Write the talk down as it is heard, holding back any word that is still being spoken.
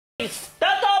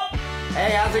Start up!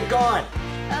 Hey, how's it going?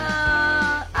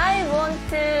 I want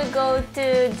to go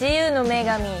to 自由の女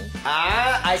神.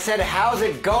 I said, how's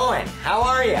it going? How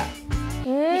are ya?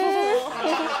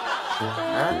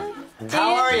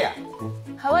 How are ya?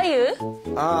 How are you?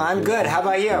 I'm good. How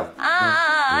about you?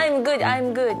 I'm good.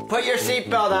 I'm good. Put your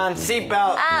seatbelt on.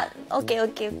 Seatbelt. Okay.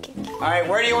 All right,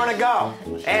 where do you want to go?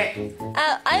 Hey.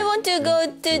 I want to go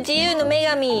to 自由の女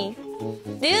神.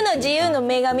 Do you know 自由の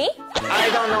女神?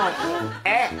 I don't know.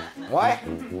 What?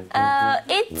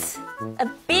 It's a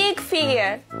big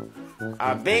figure.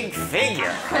 A big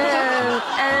figure.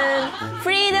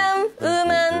 Freedom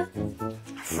woman.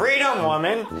 Freedom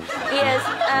woman? Yes,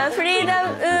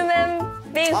 freedom woman,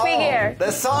 big figure.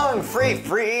 The song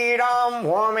Freedom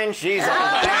woman, she's a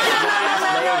nice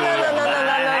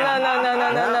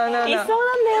lady. No.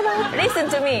 Listen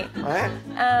to me. What?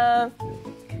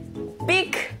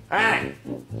 Big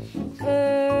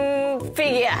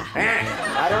figure.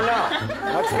 I don't know.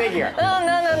 What's figure? No.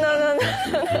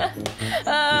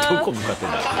 どこ向かって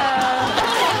んだ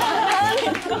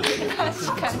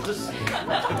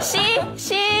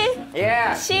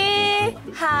Yeah. She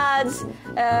has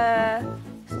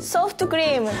soft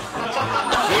cream.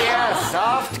 She has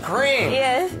soft cream.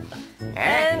 Yes.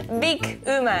 And big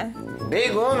woman.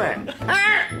 Big woman.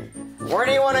 Where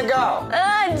do you want to go?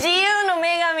 自由の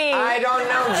女神. I don't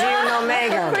know Gino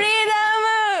Megan. Freedom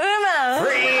woman.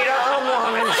 Freedom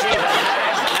woman, she's a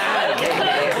nice.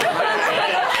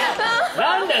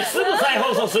 なんだよすぐ再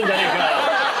放送するんじゃねえか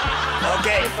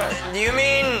Okay, do you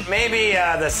mean maybe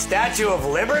the Statue of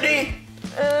Liberty?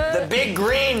 The big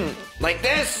green, like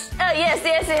this? Yes.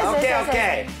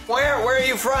 Okay. Where are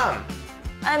you from?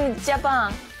 I'm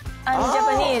Japan. I'm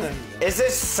Japanese. Is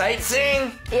this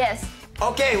sightseeing? Yes.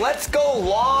 Okay, let's go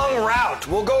long route.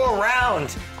 We'll go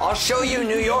around. I'll show you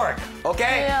New York,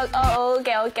 okay?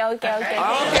 Okay.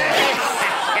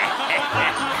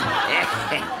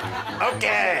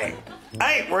 Okay.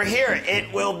 Hey, we're here.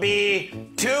 It will be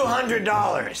 $200.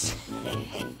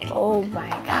 Oh my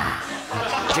god.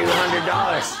 $200.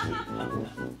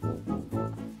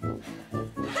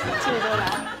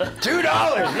 $2?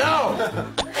 No.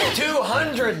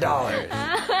 $200.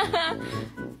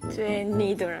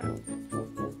 $20.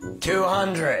 200.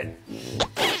 200.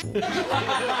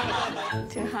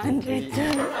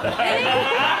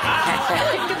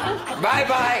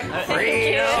 Bye-bye.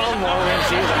 Freedom woman,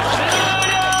 she's a